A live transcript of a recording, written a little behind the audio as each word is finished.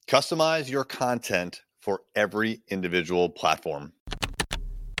Customize your content for every individual platform.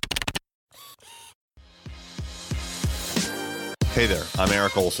 Hey there, I'm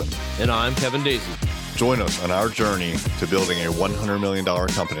Eric Olson. And I'm Kevin Daisy. Join us on our journey to building a $100 million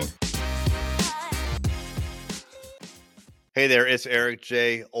company. Hey there, it's Eric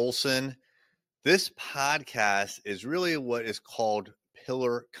J. Olson. This podcast is really what is called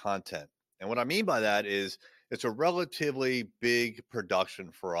pillar content. And what I mean by that is it's a relatively big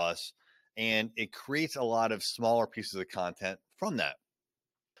production for us, and it creates a lot of smaller pieces of content from that.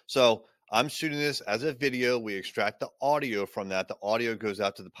 So I'm shooting this as a video. We extract the audio from that. The audio goes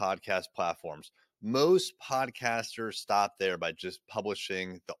out to the podcast platforms. Most podcasters stop there by just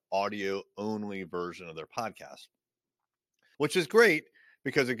publishing the audio only version of their podcast, which is great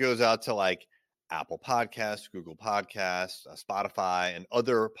because it goes out to like Apple Podcasts, Google Podcasts, Spotify, and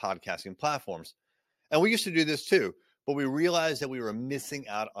other podcasting platforms. And we used to do this too, but we realized that we were missing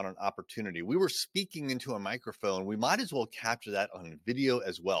out on an opportunity. We were speaking into a microphone. We might as well capture that on video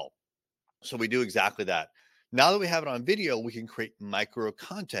as well. So we do exactly that. Now that we have it on video, we can create micro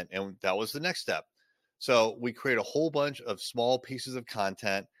content. And that was the next step. So we create a whole bunch of small pieces of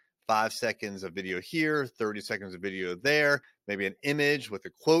content, 5 seconds of video here, 30 seconds of video there, maybe an image with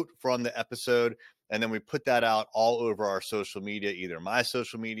a quote from the episode. And then we put that out all over our social media, either my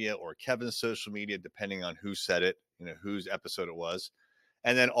social media or Kevin's social media, depending on who said it, whose episode it was.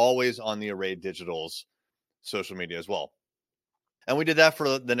 And then always on the Array Digital's social media as well. And we did that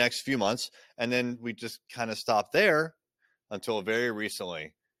for the next few months. And then we just kind of stopped there until very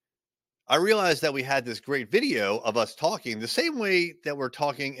recently. I realized that we had this great video of us talking the same way that we're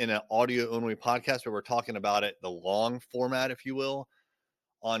talking in an audio only podcast, where we're talking about it, the long format, if you will,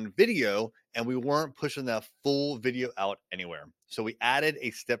 on video, and we weren't pushing that full video out anywhere. So we added a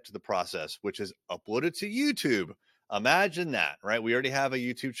step to the process, which is upload it to YouTube. Imagine that, right? We already have a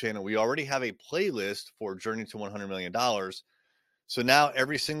YouTube channel. We already have a playlist for Journey to $100 million. So now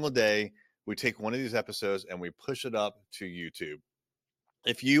every single day, we take one of these episodes and we push it up to YouTube.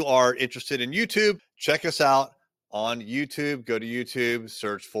 If you are interested in YouTube, check us out on YouTube. Go to YouTube,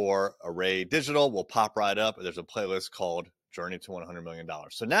 search for Array Digital. We'll pop right up. There's a playlist called Journey to $100 million.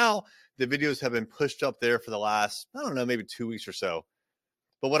 So now the videos have been pushed up there for the last, maybe 2 weeks or so.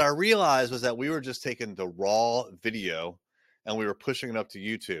 But what I realized was that we were just taking the raw video and we were pushing it up to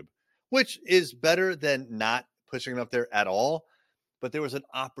YouTube, which is better than not pushing it up there at all. But there was an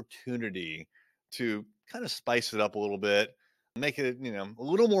opportunity to kind of spice it up a little bit, make it, a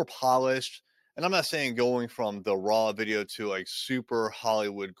little more polished. And I'm not saying going from the raw video to like super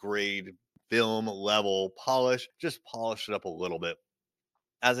Hollywood grade film level polish, just polish it up a little bit.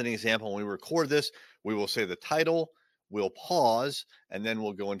 As an example, when we record this, we will say the title, we'll pause, and then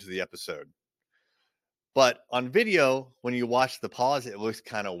we'll go into the episode. But on video, when you watch the pause, it looks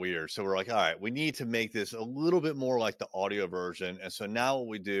kind of weird. So we're like, all right, we need to make this a little bit more like the audio version. And so now what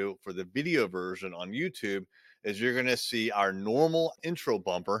we do for the video version on YouTube is you're going to see our normal intro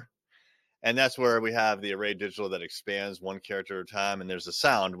bumper. And that's where we have the Array Digital that expands one character at a time. And there's a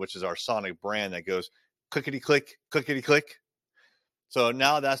sound, which is our sonic brand that goes clickety-click, clickety-click. So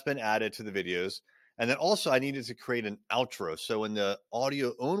now that's been added to the videos. And then also I needed to create an outro. So in the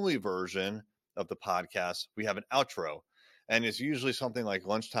audio only version of the podcast, we have an outro. And it's usually something like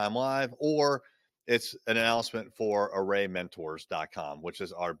Lunchtime Live, or it's an announcement for ArrayMentors.com, which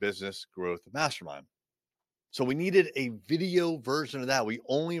is our business growth mastermind. So we needed a video version of that. We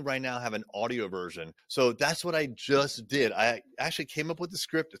only right now have an audio version. So that's what I just did. I actually came up with the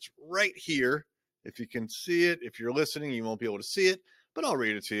script. It's right here. If you can see it, if you're listening, you won't be able to see it, but I'll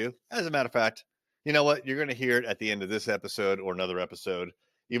read it to you. As a matter of fact, you know what? You're going to hear it at the end of this episode or another episode,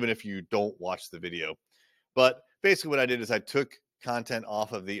 even if you don't watch the video. But basically what I did is I took content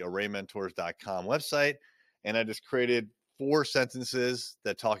off of the ArrayMentors.com website, and I just created 4 sentences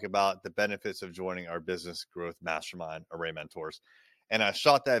that talk about the benefits of joining our business growth mastermind, Array Mentors. And I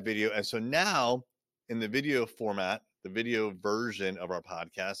shot that video. And so now in the video format, the video version of our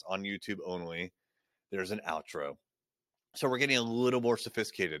podcast on YouTube only, there's an outro. So we're getting a little more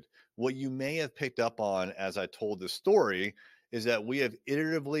sophisticated. What you may have picked up on as I told this story is that we have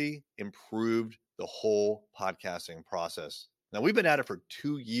iteratively improved the whole podcasting process. Now, we've been at it for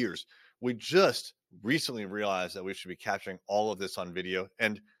 2 years. We just recently realized that we should be capturing all of this on video.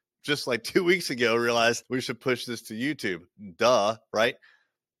 And just like 2 weeks ago, realized we should push this to YouTube. Duh, right?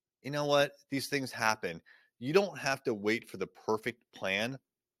 You know what? These things happen. You don't have to wait for the perfect plan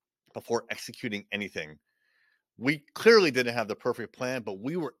before executing anything. We clearly didn't have the perfect plan, but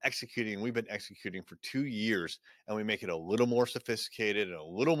we were executing. We've been executing for 2 years, and we make it a little more sophisticated and a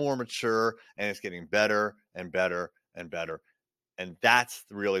little more mature, and it's getting better and better and better. And that's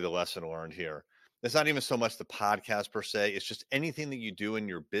really the lesson learned here. It's not even so much the podcast per se. It's just anything that you do in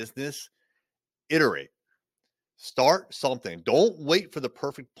your business, iterate. Start something. Don't wait for the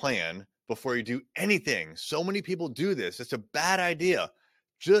perfect plan before you do anything. So many people do this. It's a bad idea.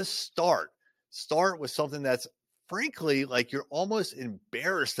 Just start. Start with something that's frankly like you're almost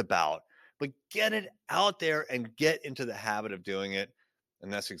embarrassed about, but get it out there and get into the habit of doing it.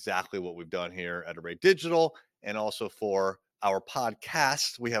 And that's exactly what we've done here at Array Digital. And also for our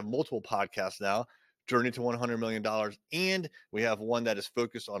podcast, we have multiple podcasts now, Journey to $100 million. And we have one that is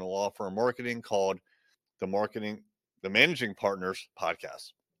focused on law firm marketing called the Managing Partners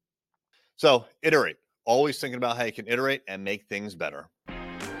podcast. So iterate, always thinking about how you can iterate and make things better.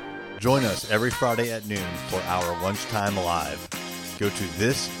 Join us every Friday at noon for our Lunchtime Live. Go to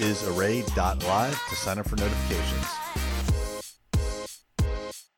thisisarray.live to sign up for notifications.